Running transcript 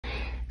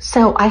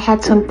So I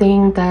had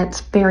something that's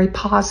very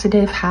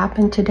positive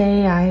happen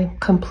today. I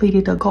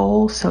completed a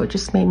goal, so it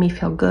just made me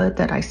feel good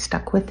that I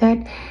stuck with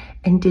it.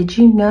 And did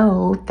you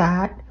know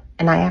that,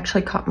 and I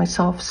actually caught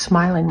myself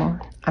smiling more.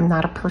 I'm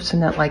not a person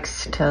that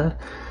likes to,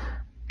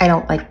 I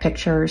don't like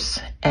pictures.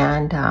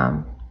 And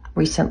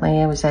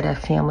recently I was at a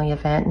family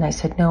event and I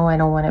said, no, I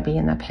don't want to be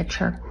in the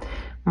picture.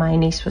 My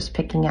niece was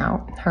picking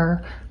out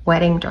her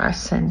wedding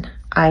dress and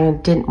I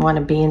didn't want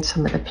to be in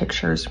some of the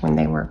pictures when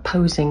they were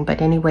posing. But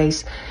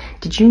anyways,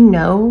 did you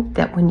know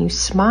that when you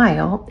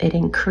smile, it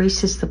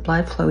increases the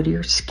blood flow to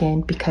your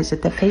skin because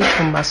of the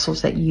facial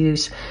muscles that you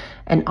use?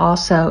 And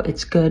also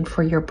it's good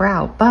for your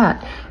brow.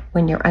 But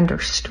when you're under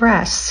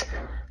stress,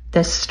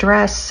 the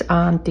stress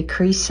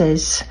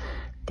decreases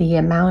the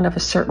amount of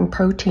a certain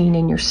protein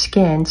in your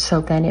skin.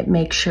 So then it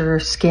makes your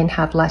skin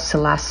have less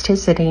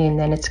elasticity, and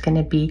then it's going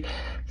to be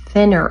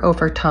thinner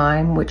over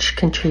time, which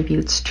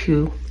contributes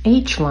to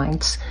age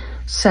lines.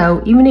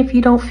 So even if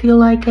you don't feel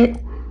like it,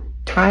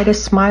 try to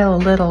smile a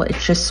little.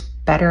 It's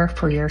just better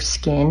for your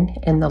skin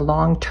in the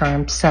long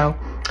term. So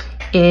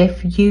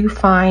if you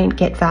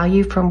get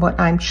value from what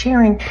I'm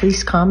sharing,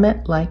 please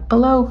comment, like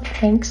below.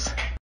 Thanks.